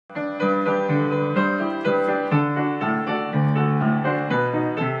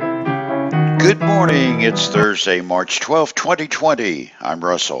Good morning. It's Thursday, March 12th, 2020. I'm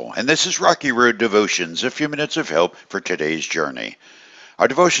Russell, and this is Rocky Road Devotions, a few minutes of help for today's journey. Our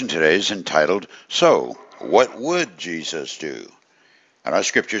devotion today is entitled, So, What Would Jesus Do? And our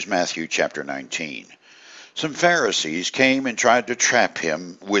scripture is Matthew chapter 19. Some Pharisees came and tried to trap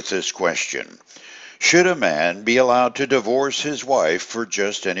him with this question. Should a man be allowed to divorce his wife for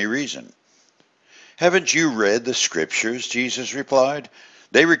just any reason? Haven't you read the scriptures? Jesus replied.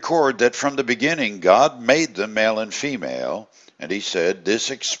 They record that from the beginning God made them male and female, and he said, this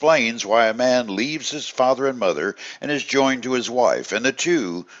explains why a man leaves his father and mother and is joined to his wife, and the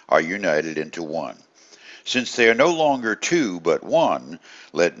two are united into one. Since they are no longer two but one,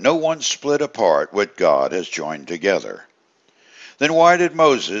 let no one split apart what God has joined together. Then why did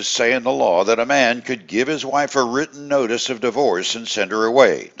Moses say in the law that a man could give his wife a written notice of divorce and send her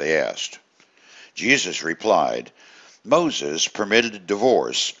away? They asked. Jesus replied, Moses permitted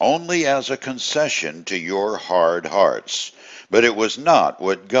divorce only as a concession to your hard hearts, but it was not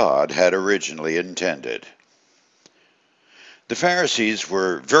what God had originally intended. The Pharisees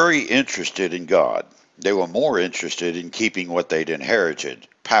were very interested in God. They were more interested in keeping what they'd inherited,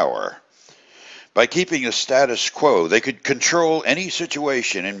 power. By keeping the status quo, they could control any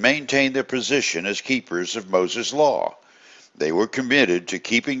situation and maintain their position as keepers of Moses' law. They were committed to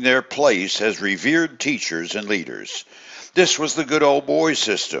keeping their place as revered teachers and leaders. This was the good old boy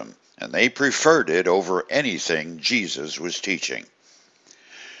system, and they preferred it over anything Jesus was teaching.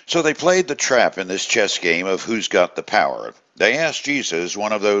 So they played the trap in this chess game of who's got the power. They asked Jesus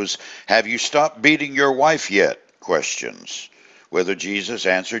one of those, have you stopped beating your wife yet? questions. Whether Jesus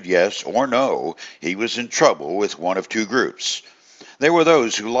answered yes or no, he was in trouble with one of two groups. There were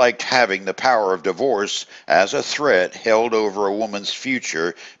those who liked having the power of divorce as a threat held over a woman's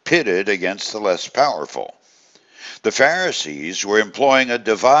future, pitted against the less powerful. The Pharisees were employing a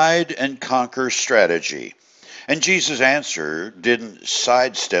divide and conquer strategy, and Jesus' answer didn't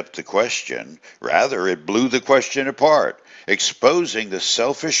sidestep the question. Rather, it blew the question apart, exposing the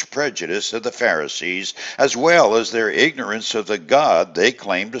selfish prejudice of the Pharisees as well as their ignorance of the God they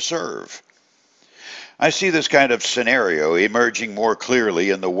claimed to serve. I see this kind of scenario emerging more clearly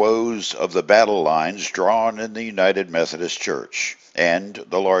in the woes of the battle lines drawn in the United Methodist Church and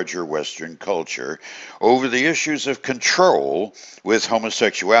the larger Western culture over the issues of control with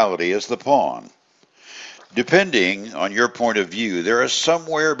homosexuality as the pawn. Depending on your point of view, there are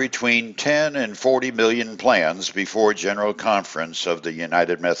somewhere between 10 and 40 million plans before General Conference of the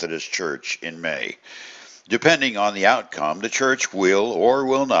United Methodist Church in May. Depending on the outcome, the church will or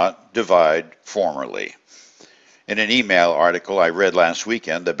will not divide formally. In an email article I read last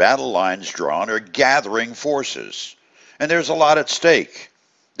weekend, the battle lines drawn are gathering forces, and there's a lot at stake.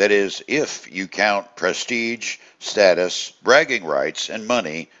 That is, if you count prestige, status, bragging rights, and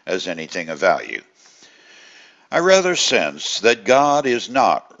money as anything of value. I rather sense that God is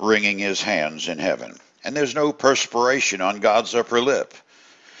not wringing his hands in heaven, and there's no perspiration on God's upper lip.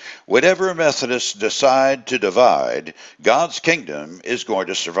 Whatever Methodists decide to divide, God's kingdom is going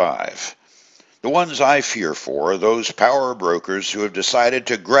to survive. The ones I fear for are those power brokers who have decided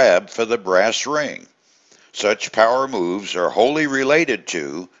to grab for the brass ring. Such power moves are wholly related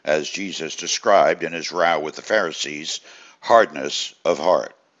to, as Jesus described in his row with the Pharisees, hardness of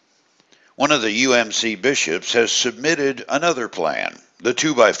heart. One of the UMC bishops has submitted another plan, the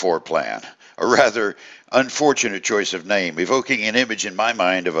 2x4 plan, a rather unfortunate choice of name, evoking an image in my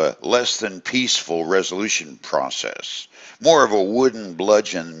mind of a less than peaceful resolution process, more of a wooden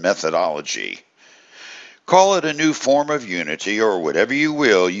bludgeon methodology. Call it a new form of unity or whatever you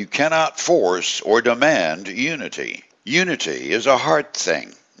will, you cannot force or demand unity. Unity is a heart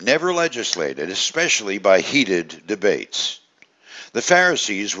thing, never legislated, especially by heated debates. The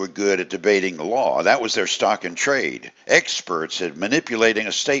Pharisees were good at debating the law. That was their stock in trade. Experts at manipulating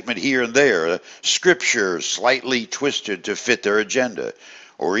a statement here and there, scripture slightly twisted to fit their agenda,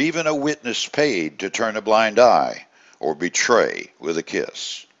 or even a witness paid to turn a blind eye or betray with a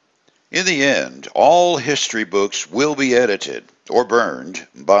kiss. In the end, all history books will be edited or burned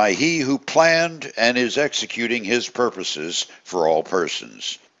by he who planned and is executing his purposes for all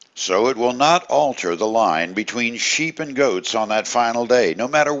persons. So it will not alter the line between sheep and goats on that final day, no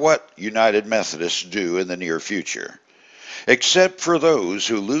matter what United Methodists do in the near future, except for those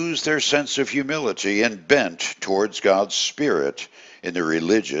who lose their sense of humility and bent towards God's Spirit in the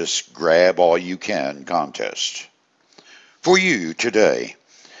religious grab-all-you-can contest. For you today,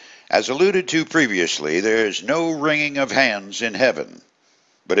 as alluded to previously, there is no wringing of hands in heaven,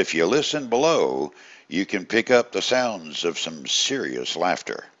 but if you listen below, you can pick up the sounds of some serious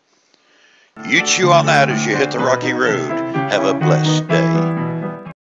laughter. You chew on that as you hit the rocky road. Have a blessed day.